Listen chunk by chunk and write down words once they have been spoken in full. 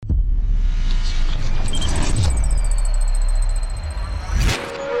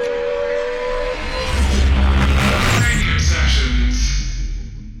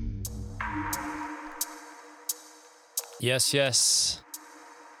Yes, yes.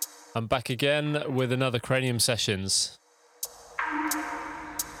 I'm back again with another Cranium Sessions.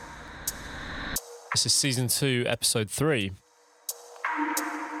 This is Season 2, Episode 3.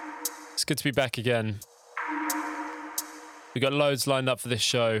 It's good to be back again. We got loads lined up for this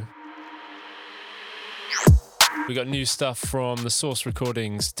show. We got new stuff from The Source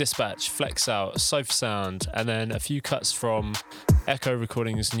Recordings, Dispatch, Flex Out, Sofa Sound, and then a few cuts from Echo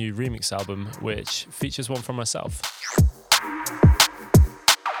Recordings' new remix album, which features one from myself.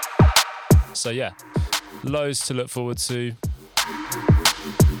 So yeah, loads to look forward to.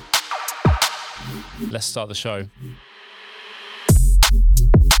 Let's start the show.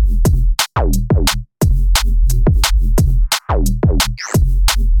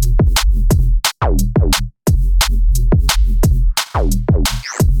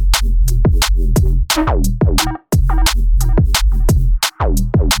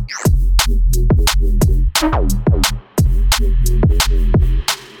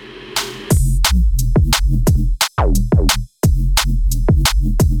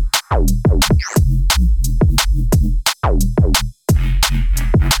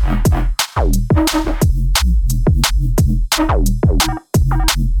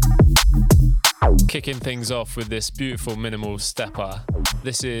 Kicking things off with this beautiful minimal stepper.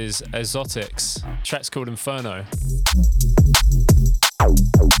 This is Exotics. Track's called Inferno.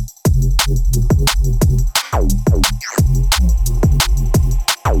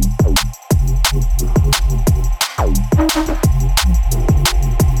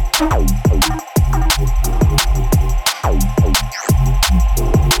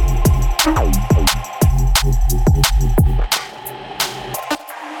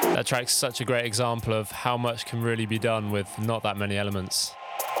 That track's such a great example of how much can really be done with not that many elements.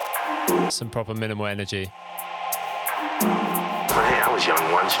 Some proper minimal energy. I was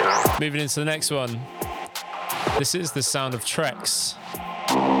young once, you know. Moving into the next one. This is the sound of Trex.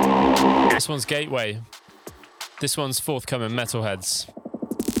 This one's Gateway. This one's forthcoming, Metalheads.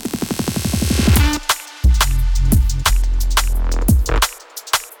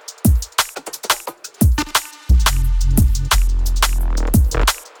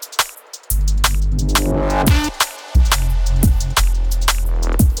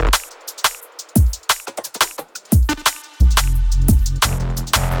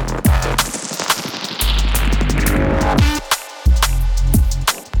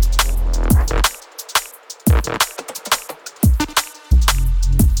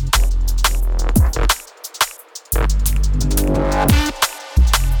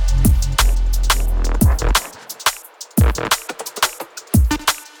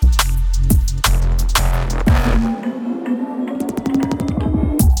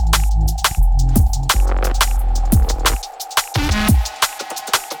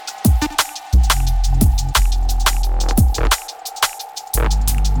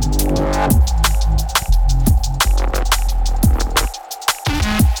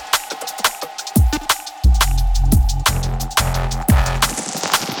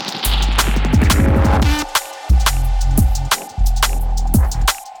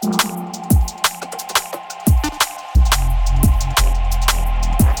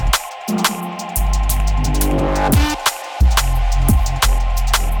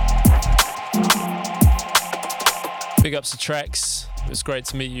 Big ups to Trex. It was great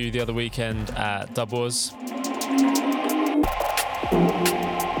to meet you the other weekend at Dub Wars.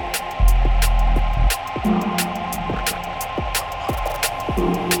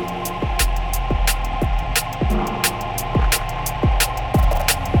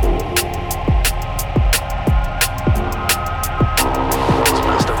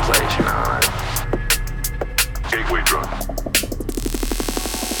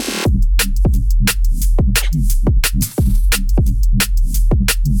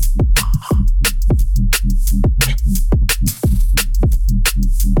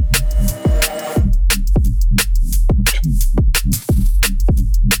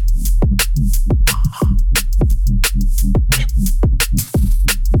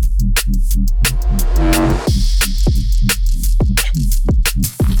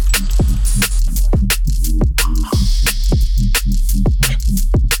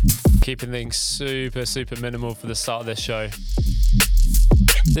 Keeping things super minimal for the start of this show.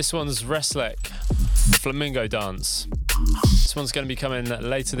 This one's Reslek, Flamingo Dance. This one's going to be coming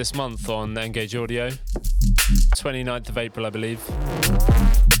later this month on Engage Audio, 29th of April, I believe.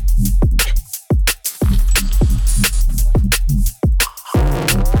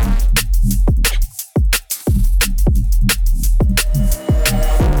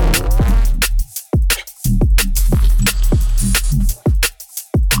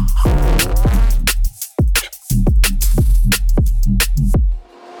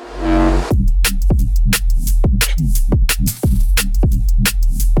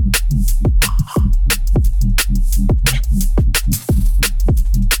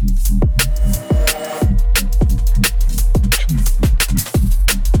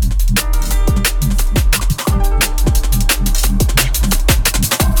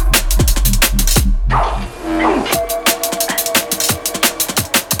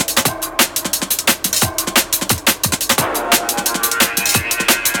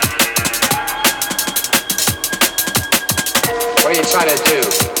 What are you trying to do?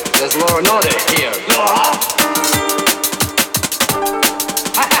 There's law and order here. Law?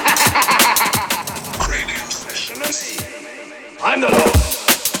 I'm the law.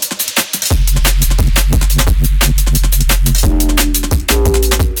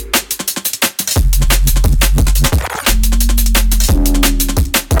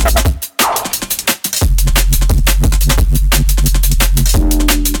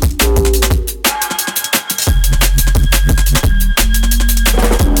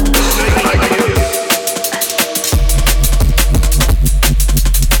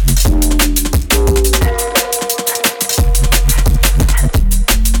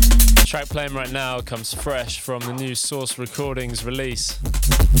 Playing right now comes fresh from the new Source Recordings release.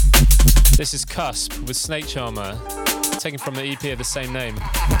 This is Cusp with Snake Charmer, taken from the EP of the same name.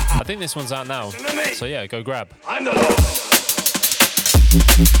 I think this one's out now, so yeah, go grab. I'm the law.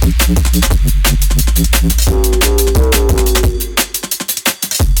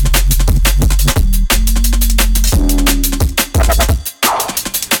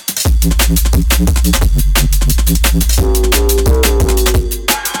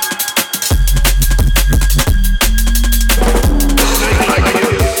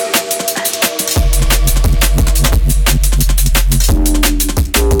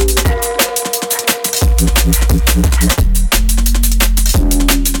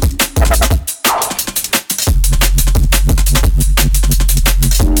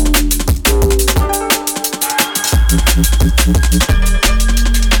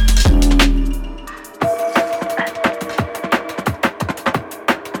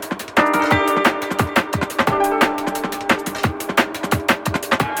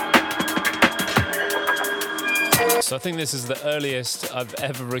 So I think this is the earliest I've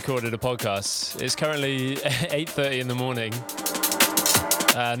ever recorded a podcast. It's currently 8:30 in the morning.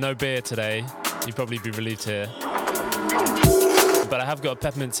 No beer today. You'd probably be relieved here. But I have got a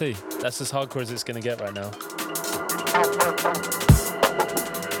peppermint tea. That's as hardcore as it's going to get right now.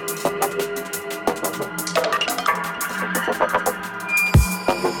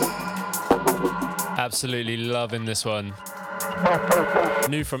 Absolutely loving this one.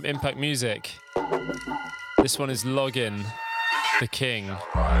 New from Impact Music. This one is Login, The King.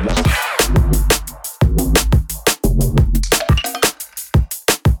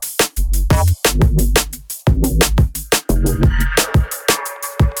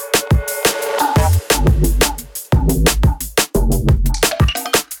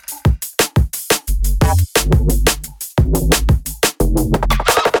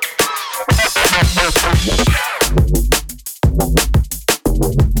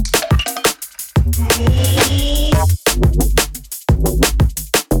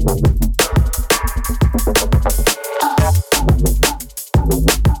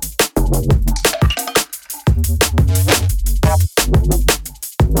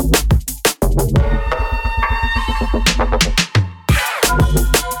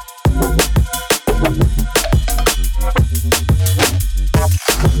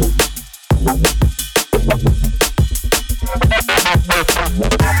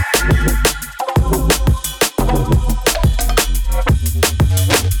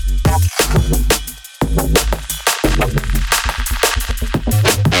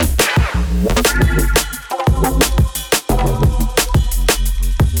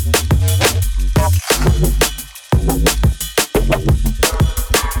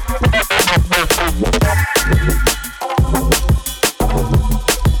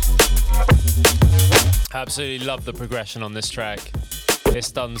 Absolutely love the progression on this track. It's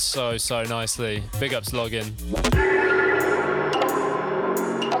done so nicely. Big ups Login.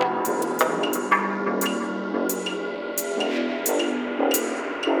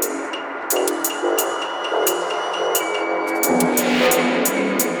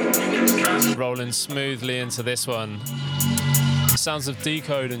 Rolling smoothly into this one. Sounds of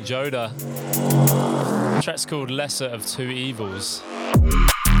Decode and Joda. The track's called Lesser of Two Evils.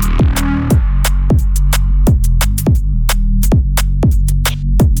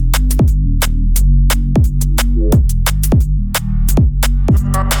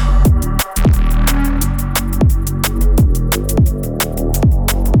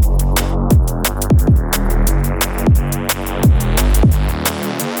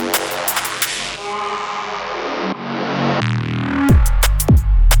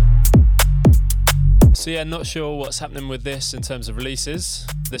 So yeah, not sure what's happening with this in terms of releases.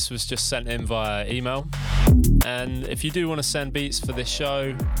 This was just sent in via email. And if you do want to send beats for this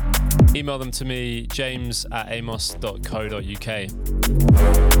show, email them to me, james@amos.co.uk.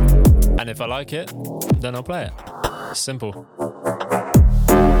 And if I like it, then I'll play it. Simple.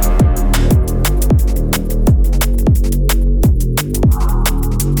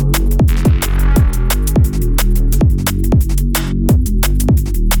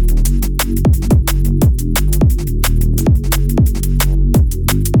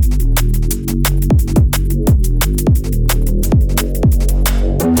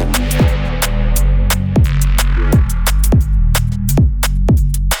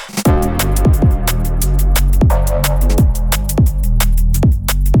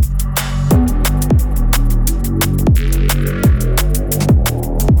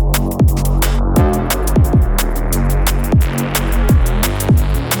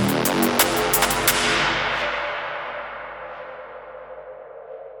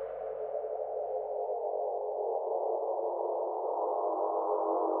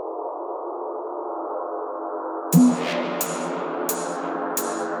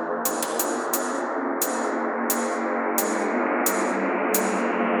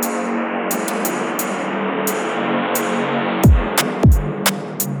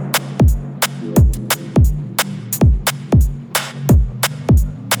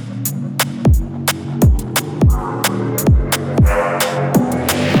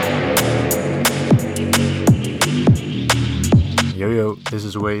 yo, this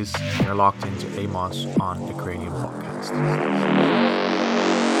is Waze, and you're locked into Amos on the Cranium Podcast.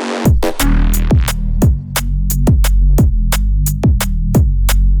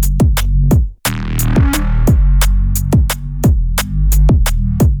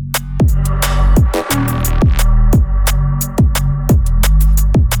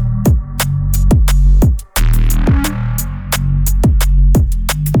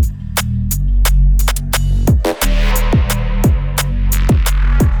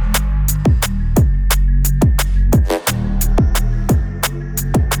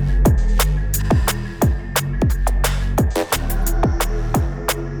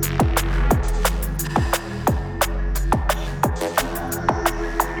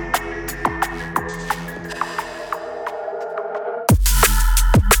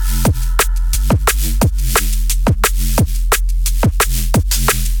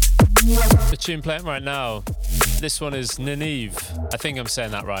 Tune playing right now. This one is Nineve. I think I'm saying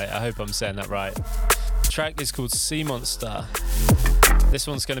that right. I hope I'm saying that right. The track is called Sea Monster. This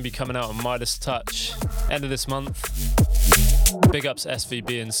one's going to be coming out on Midas Touch end of this month. Big ups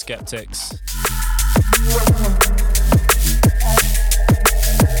SVB and Skeptics.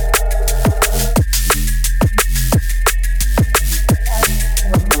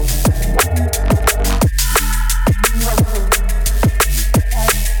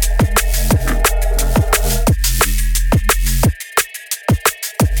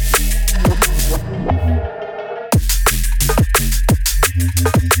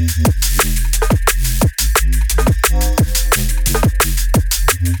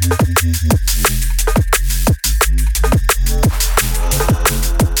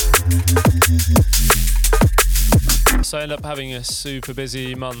 So I ended up having a super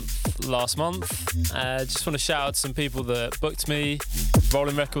busy month last month. Just want to shout out some people that booked me.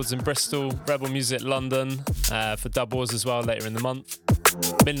 Rolling Records in Bristol, Rebel Music London, for Dub Wars as well later in the month.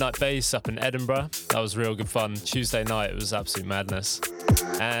 Midnight Bass up in Edinburgh, that was real good fun. Tuesday night, it was absolute madness.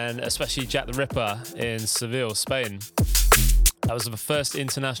 And especially Jack the Ripper in Seville, Spain. That was the first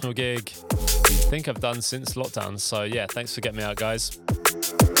international gig I think I've done since lockdown. So yeah, thanks for getting me out, guys.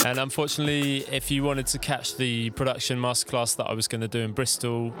 And unfortunately, if you wanted to catch the production masterclass that I was going to do in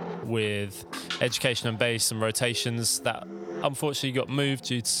Bristol with education and bass and rotations, that unfortunately got moved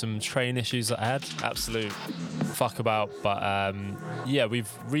due to some train issues that I had. Absolute fuck about. But yeah,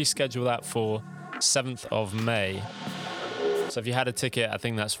 we've rescheduled that for 7th of May. So if you had a ticket, I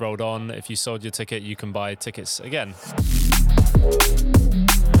think that's rolled on. If you sold your ticket, you can buy tickets again.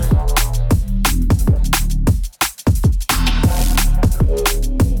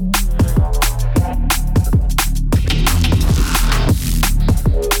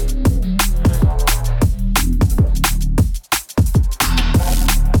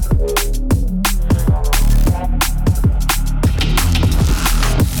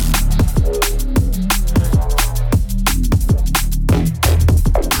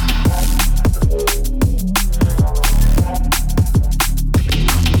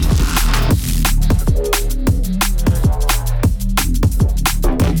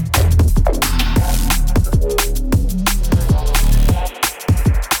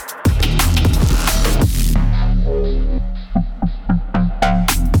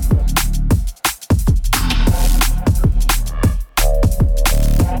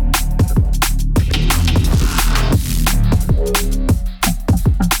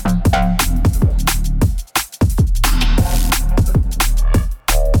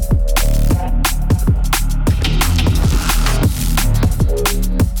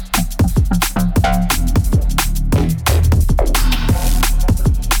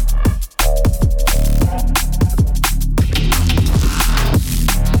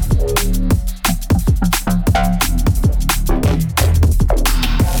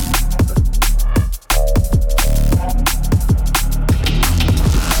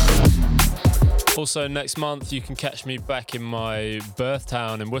 Also, next month you can catch me back in my birth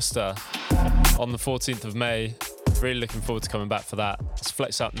town in Worcester on the 14th of May. Really looking forward to coming back for that. It's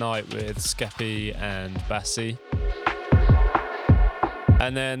Flex Up Night with Skeppy and Bassi.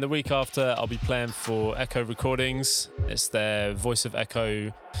 And then the week after, I'll be playing for Echo Recordings. It's their Voice of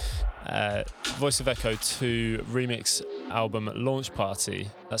Echo 2 remix album launch party.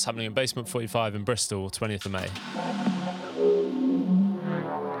 That's happening in Basement 45 in Bristol, 20th of May.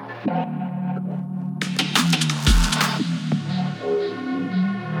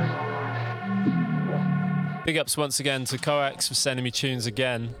 Big ups once again to Coax for sending me tunes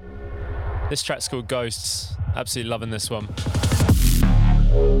again. This track's called Ghosts. Absolutely loving this one.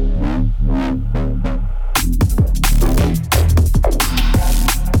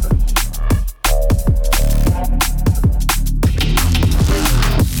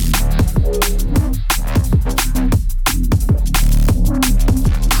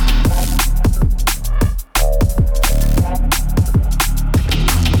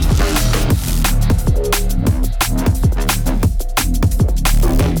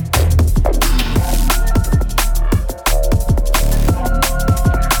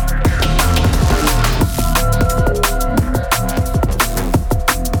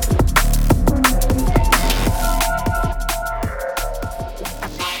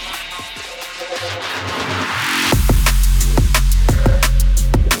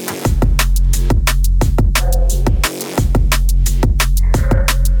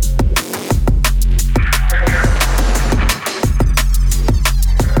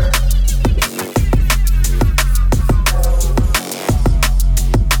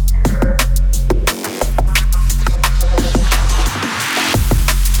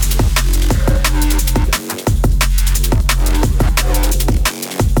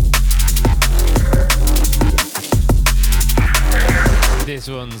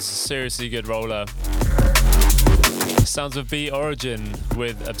 seriously good roller. Sounds of Beat Origin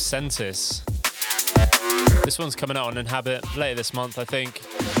with Absentis. This one's coming out on Inhabit later this month, I think,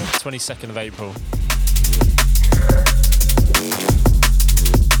 22nd of April.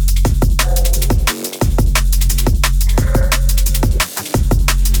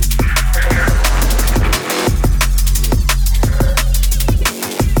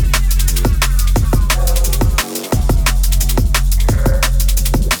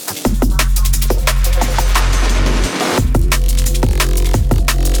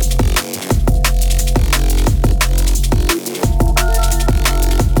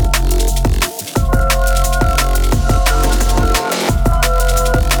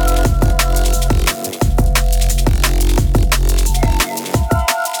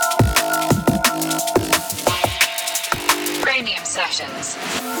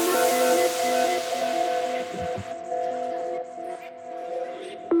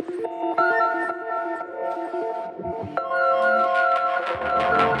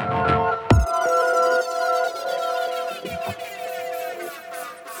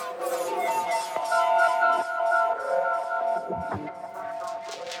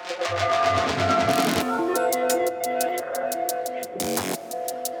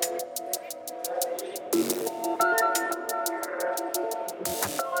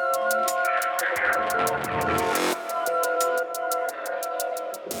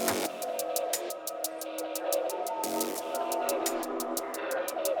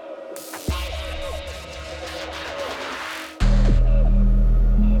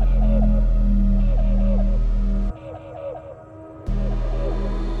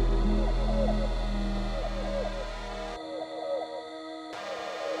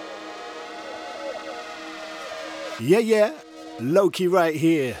 Yeah, Loki right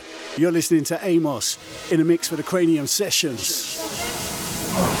here. You're listening to Amos in a mix for the Cranium Sessions.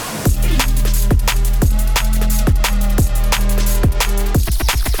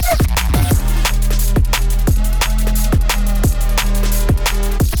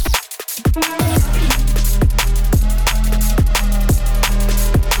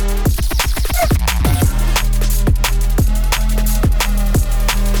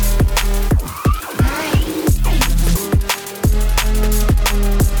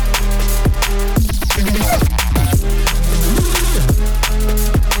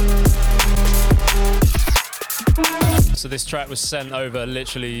 This track was sent over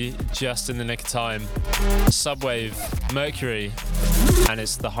literally just in the nick of time. Subwave, Mercury, and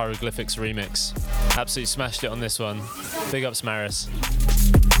it's the Hieroglyphics remix. Absolutely smashed it on this one. Big ups, Maris.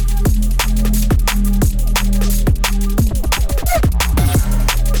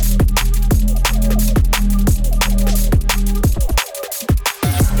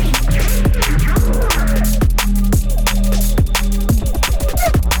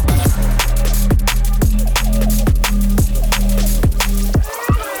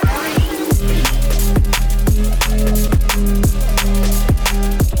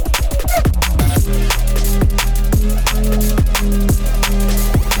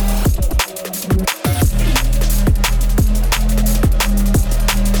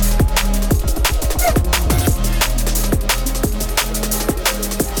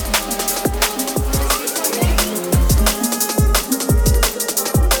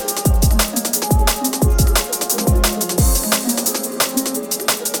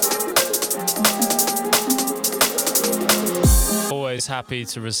 Happy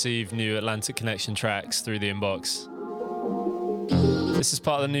to receive new Atlantic Connection tracks through the inbox. This is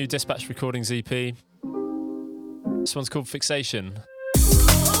part of the new Dispatch Recordings EP. This one's called Fixation.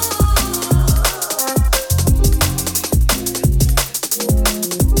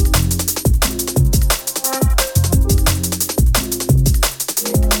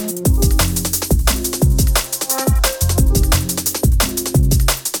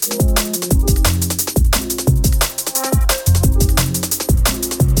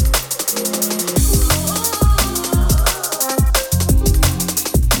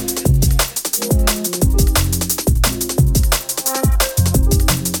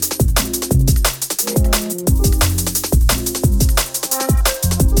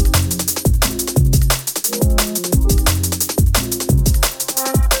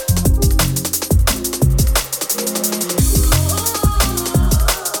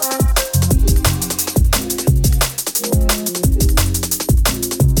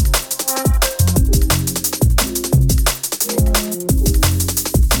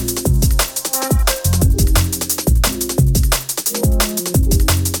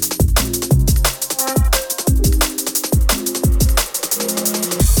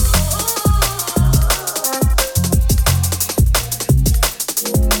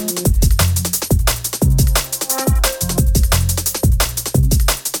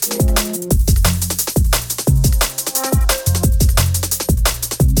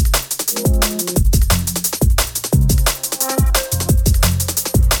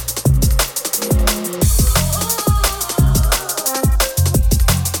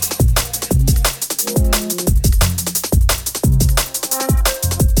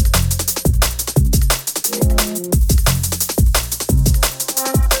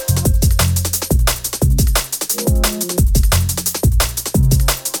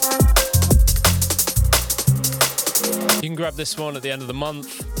 You can grab this one at the end of the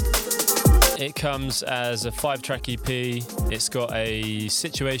month. It comes as a 5-track EP. It's got a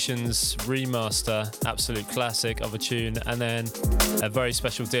Situations remaster, absolute classic of a tune, and then a very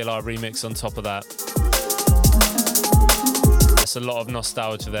special DLR remix on top of that. There's a lot of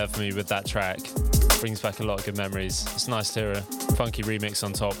nostalgia there for me with that track. Brings back a lot of good memories. It's nice to hear a funky remix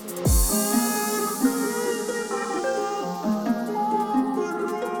on top.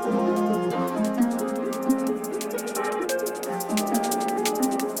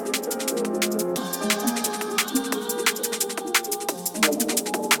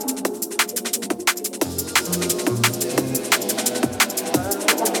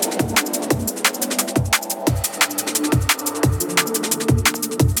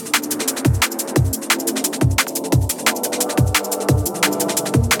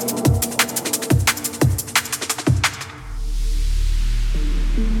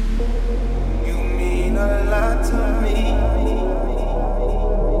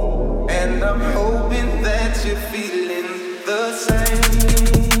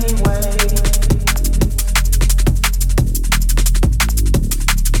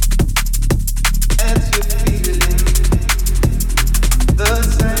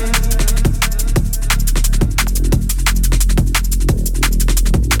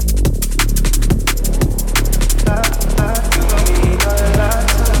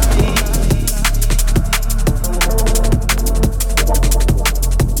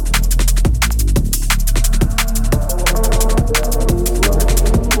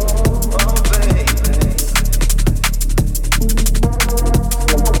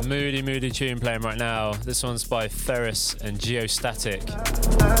 Tune playing right now. This one's by Ferris and Geostatic.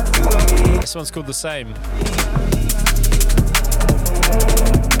 This one's called The Same.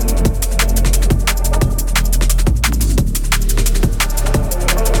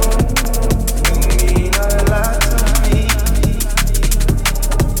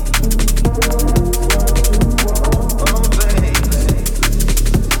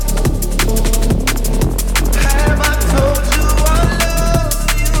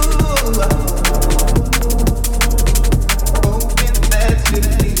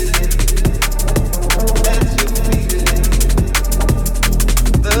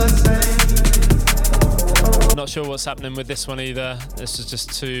 Sure what's happening with this one either. This is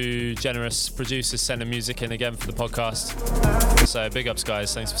just two generous producers sending music in again for the podcast. So big ups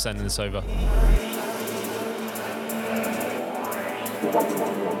guys, thanks for sending this over.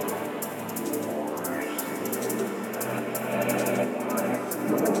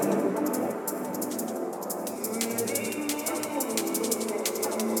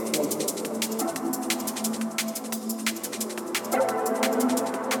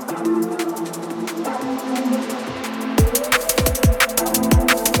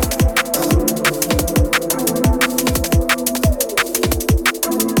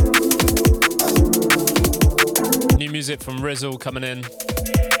 From Rizzle coming in.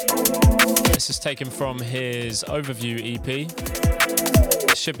 This is taken from his Overview EP.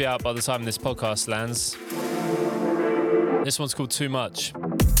 It should be out by the time this podcast lands. This one's called Too Much.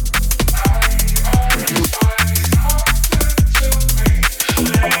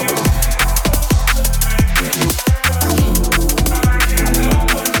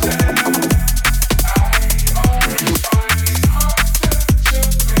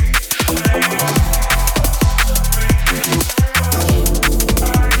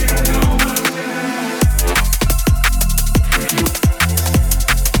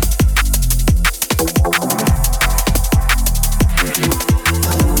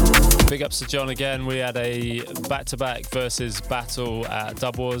 To John again. We had a back-to-back versus battle at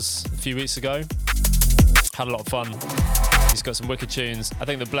Dub Wars a few weeks ago. Had a lot of fun. He's got some wicked tunes. I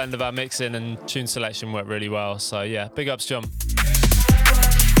think the blend of our mixing and tune selection worked really well. So yeah, big ups, John.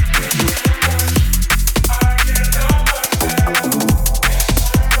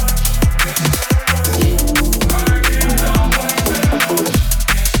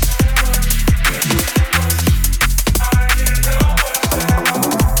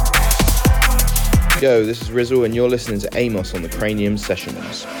 Yo, this is Rizzle and you're listening to Amos on the Cranium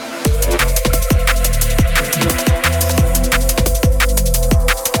Sessions.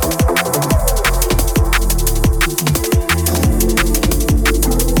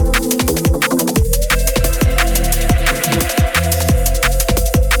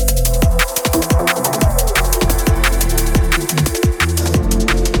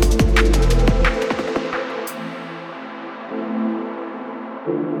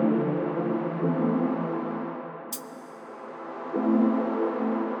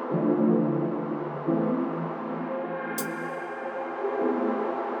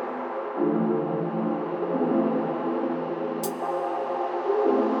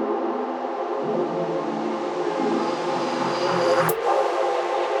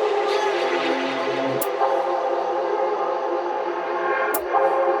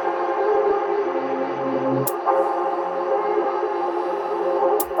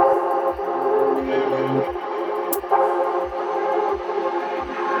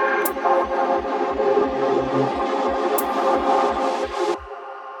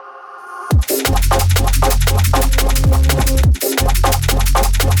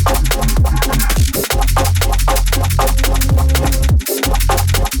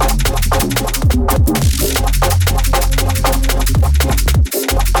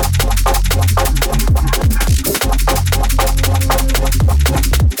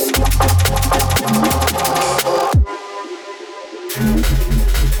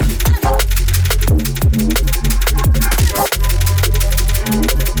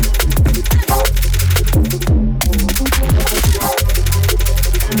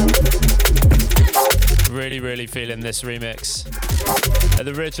 feeling this remix.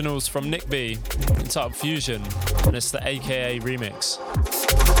 The original's from Nick B, entitled Fusion, and it's the AKA remix.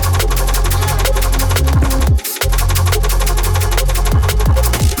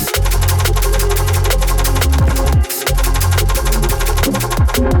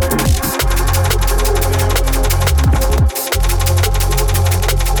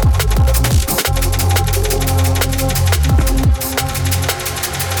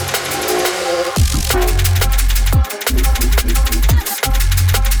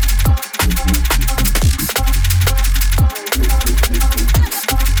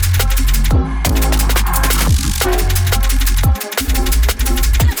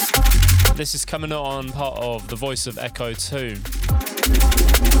 This is coming on part of The Voice of Echo 2.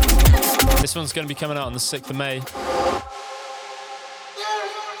 This one's going to be coming out on the 6th of May.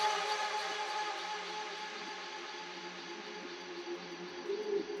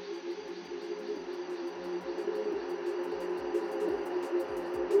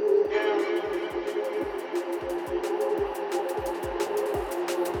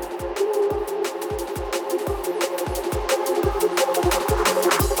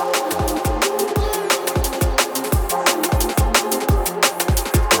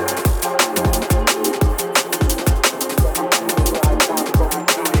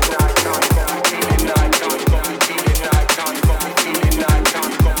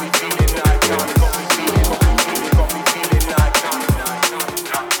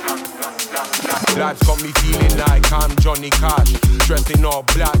 Life's got me feeling like I'm Johnny Cash, dressing all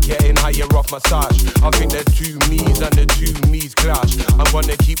black, getting higher off massage. I think the two me's and the two me's clash. I'm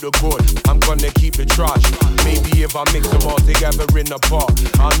gonna keep the good, I'm gonna keep the trash. Maybe if I mix them all together in a pot,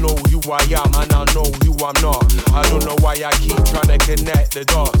 I know who I am and I know who I'm not. I don't know why I keep trying to connect the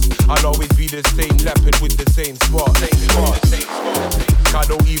dots. I'll always be the same leopard with the same spot. I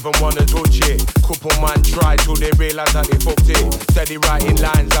don't even wanna touch it. Couple man try till they realize that they fucked it. Steady writing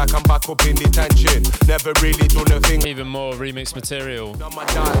lines like I'm back up in detention. Never really done a thing. Even more remix material.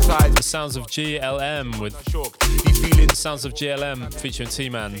 The sounds of GLM with the sounds of GLM featuring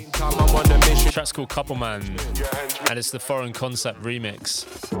T-Man. The track's called Couple Man, and it's the Foreign Concept remix.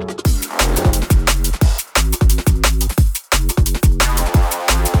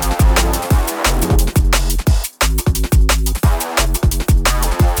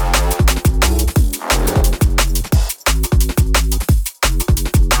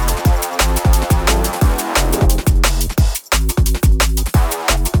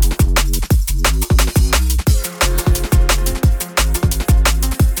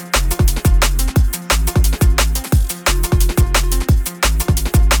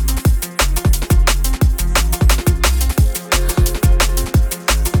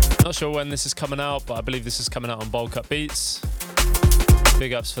 Sure when this is coming out, but I believe this is coming out on Bold Cut Beats.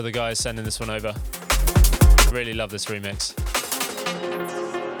 Big ups for the guys sending this one over. Really love this remix.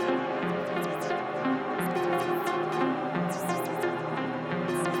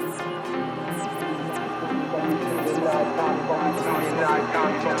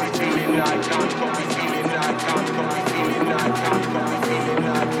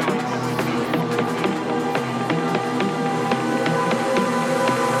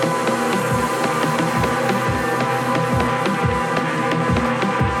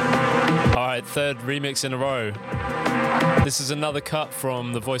 Third remix in a row. This is another cut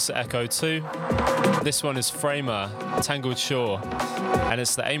from The Voice of Echo 2. This one is Framer, Tangled Shore, and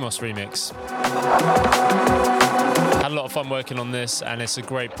it's the Amos remix. Had a lot of fun working on this, and it's a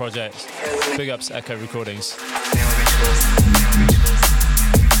great project. Big ups to Echo Recordings.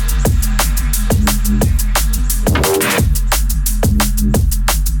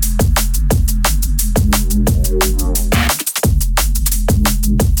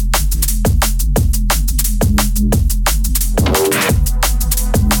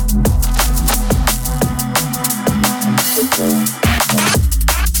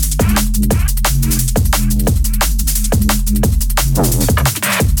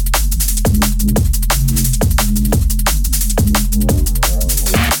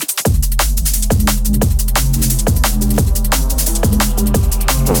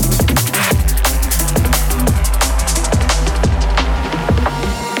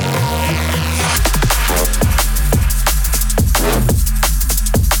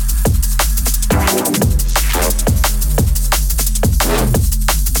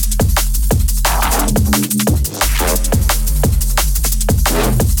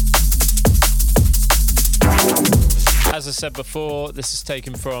 As I said before, this is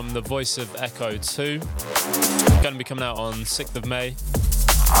taken from The Voice of Echo 2. Going to be coming out on 6th of May.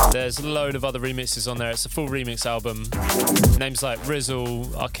 There's a load of other remixes on there. It's a full remix album. Names like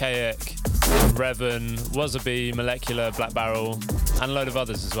Rizzle, Archaic, Revan, Wasabi, Molecular, Black Barrel, and a load of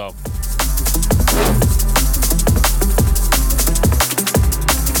others as well.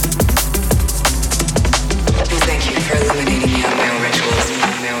 Thank you for eliminating the male rituals,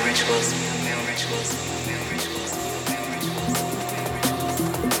 male rituals, male rituals, male rituals, male rituals.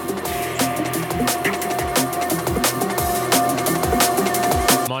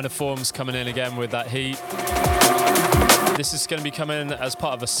 Minor Forms coming in again with that heat. This is going to be coming as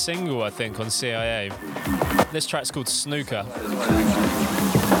part of a single, I think, on CIA. This track's called Snooker.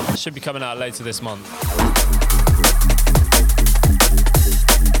 It should be coming out later this month.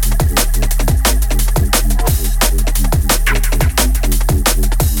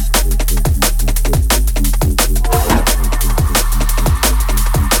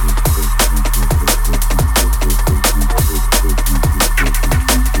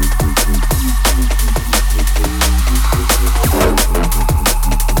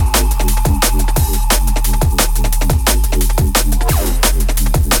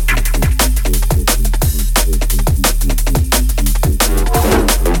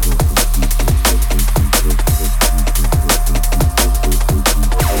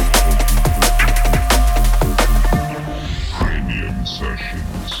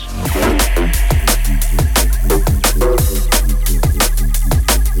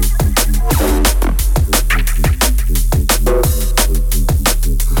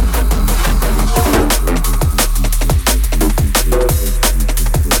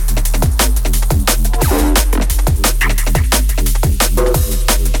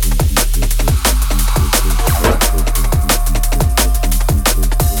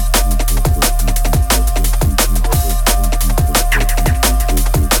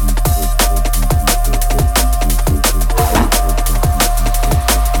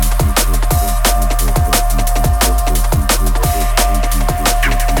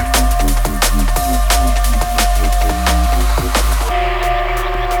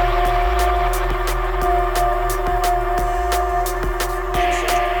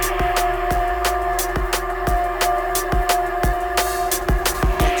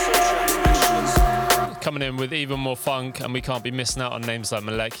 With even more funk, and we can't be missing out on names like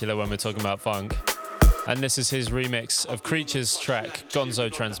Molecular when we're talking about funk. And this is his remix of Creature's track,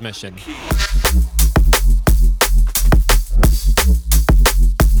 Gonzo Transmission.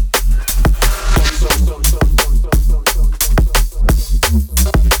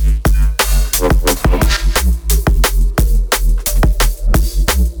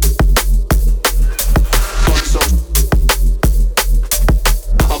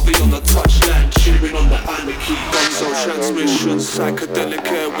 Psychedelic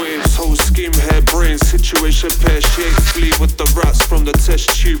airwaves, whole scheme, hair, brain, situation, pear shaped, flee with the rats from the test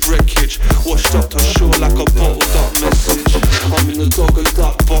tube wreckage, washed up to shore like a bottled up message. I'm in the dog and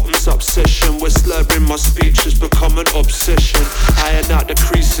duck bottoms obsession, where slurring my speech has become an obsession. Iron out the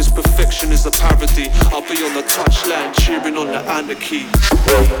creases, perfection is a parody. I'll be on the touchline, cheering on the anarchy.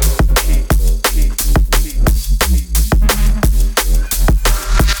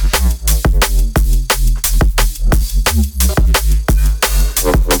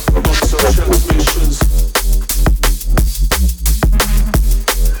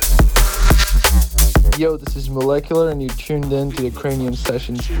 Yo, this is Molecular, and you tuned in to the Cranium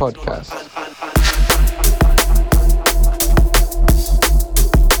Sessions podcast.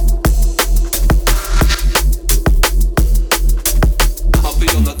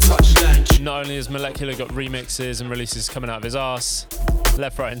 Not only has Molecular got remixes and releases coming out of his arse,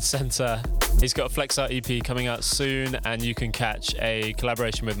 left, right and centre, he's got a Flex Art EP coming out soon, and you can catch a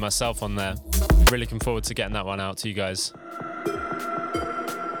collaboration with myself on there. Really looking forward to getting that one out to you guys.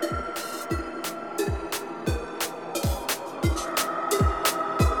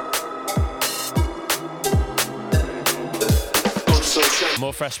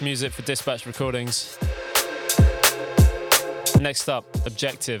 More fresh music for Dispatch Recordings. Next up,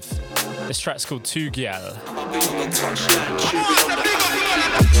 Objective. This track's called Two Gyal.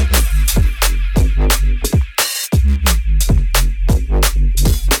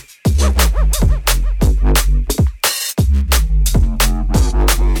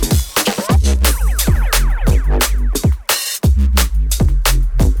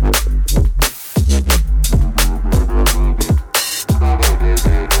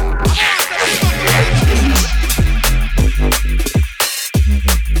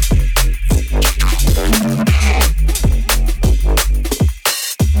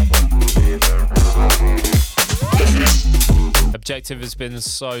 Objective has been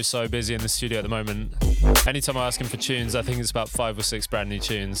so busy in the studio at the moment. Anytime I ask him for tunes, I think it's about 5 or 6 brand new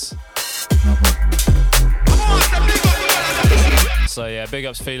tunes. So yeah, big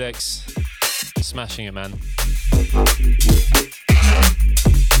ups Felix. Smashing it, man.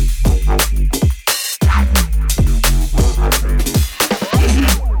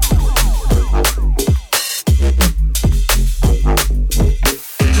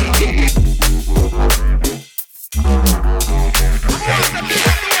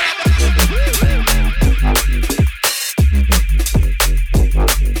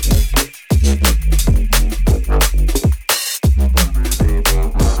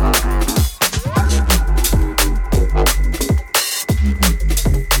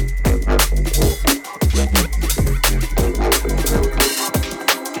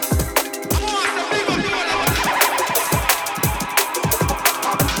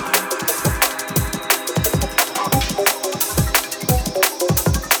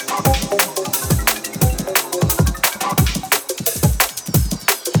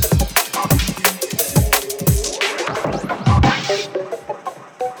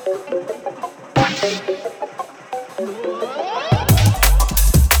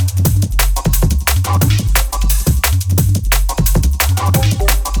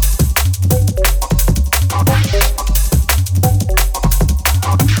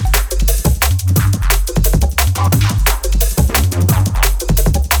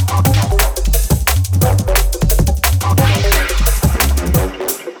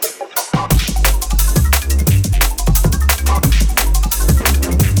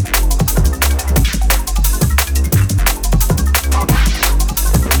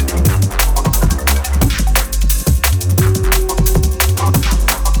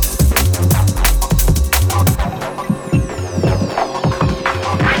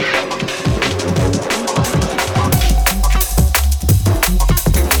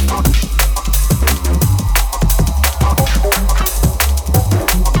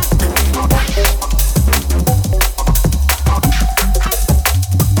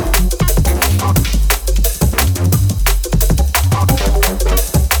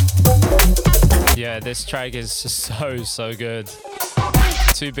 This track is just so good.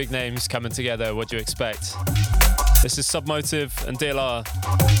 Two big names coming together, what do you expect? This is Submotive and DLR,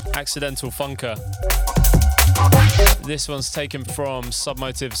 Accidental Funker. This one's taken from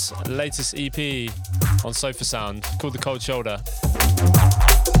Submotive's latest EP on Sofa Sound called The Cold Shoulder.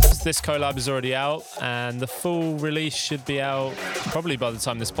 This collab is already out and the full release should be out probably by the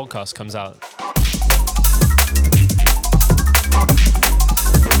time this podcast comes out.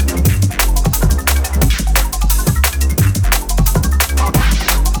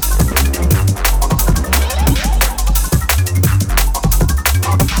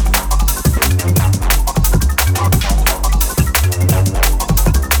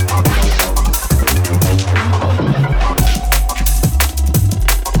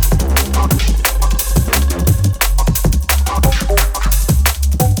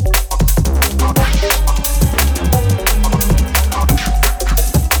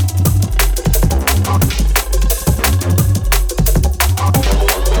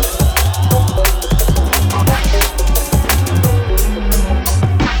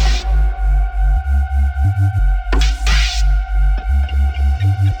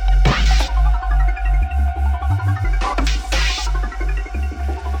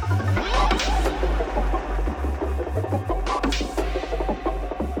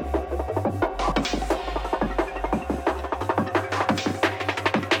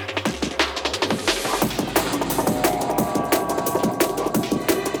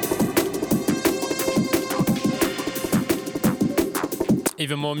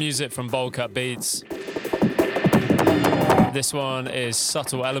 Even more music from Bowl Cut Beats. This one is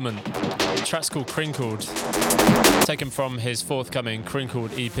Subtle Element. The track's called Crinkled, taken from his forthcoming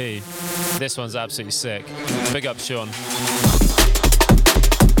Crinkled EP. This one's absolutely sick. Big up, Sean.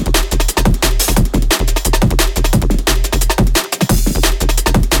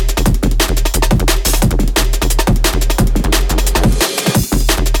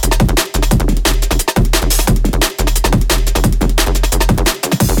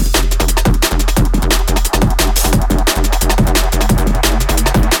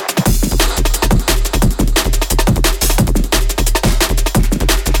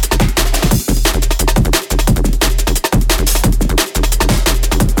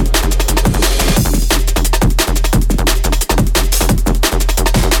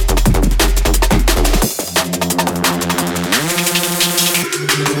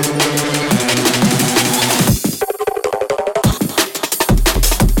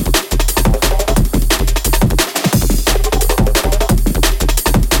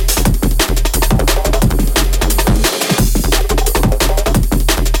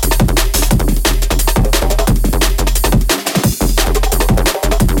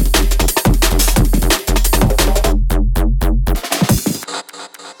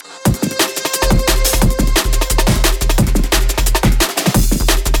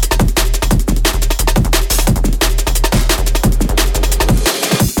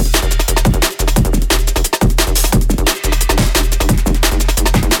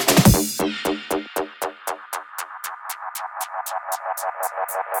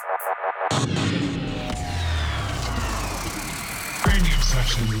 Cranium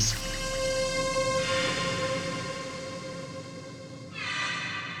Sessions.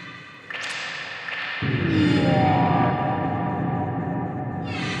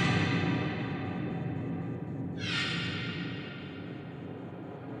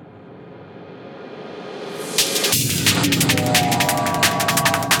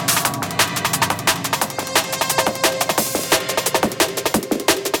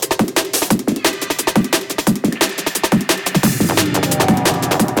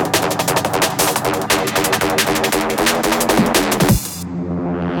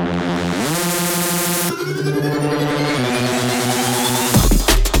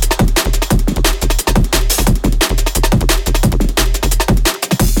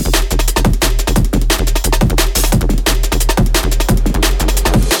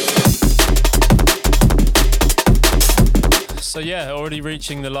 So yeah, already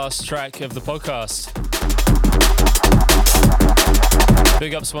reaching the last track of the podcast.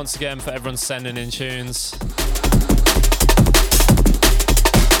 Big ups once again for everyone sending in tunes.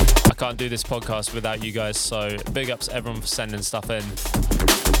 I can't do this podcast without you guys, so big ups everyone for sending stuff in.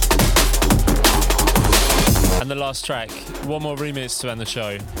 And the last track, one more remix to end the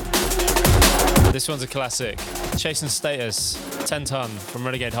show. This one's a classic. Chasing Status, 10 Ton from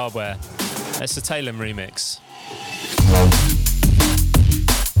Renegade Hardware. It's the Taylor remix.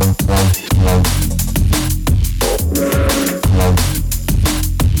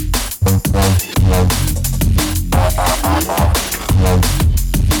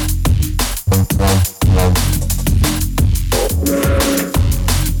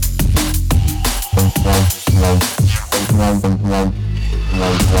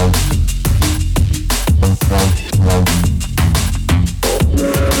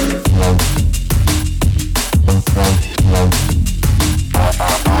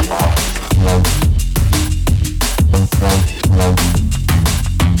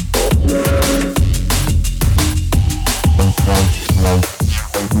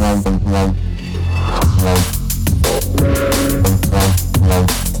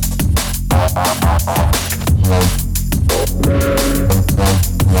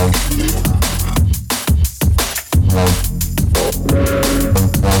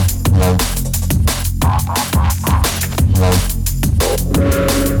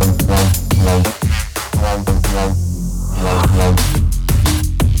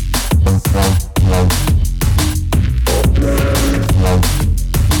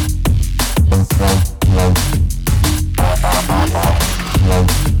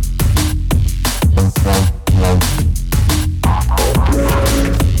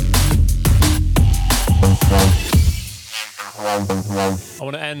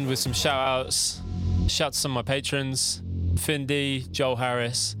 With some shout outs. Shout to some of my patrons: Findy, Joel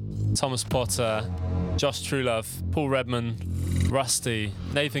Harris, Thomas Potter, Josh Truelove, Paul Redman, Rusty,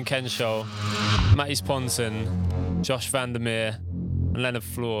 Nathan Kenshaw, Mattis Ponton, Josh Vandermeer, and Leonard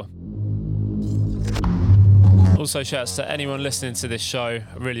Floor. Also shouts to anyone listening to this show.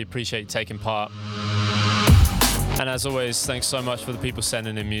 I really appreciate you taking part. And as always, thanks so much for the people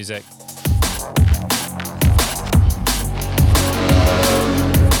sending in music.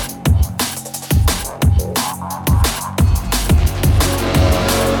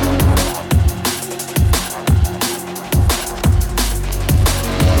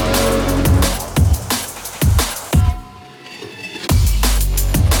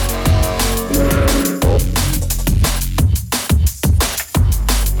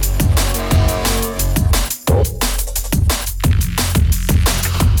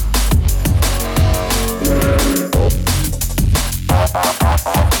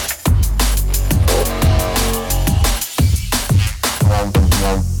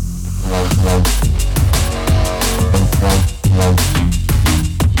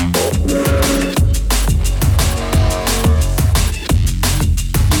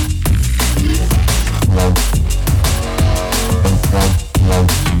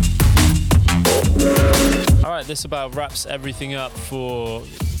 This about wraps everything up for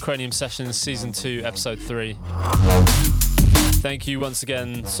Cranium Sessions Season 2, Episode 3. Thank you once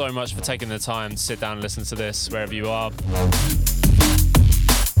again so much for taking the time to sit down and listen to this wherever you are.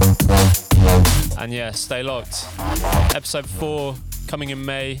 And yeah, stay locked. Episode 4 coming in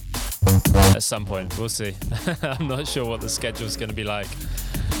May at some point. We'll see. I'm not sure what the schedule's going to be like.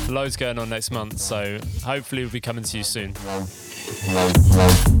 Loads going on next month, so hopefully we'll be coming to you soon.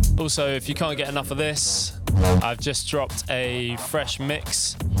 Also, if you can't get enough of this, I've just dropped a fresh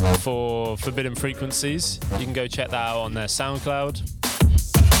mix for Forbidden Frequencies. You can go check that out on their SoundCloud.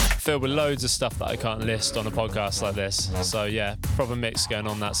 filled with loads of stuff that I can't list on a podcast like this. So yeah, proper mix going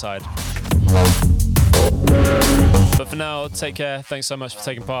on that side. But for now, take care. Thanks so much for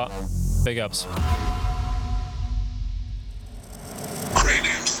taking part. Big ups.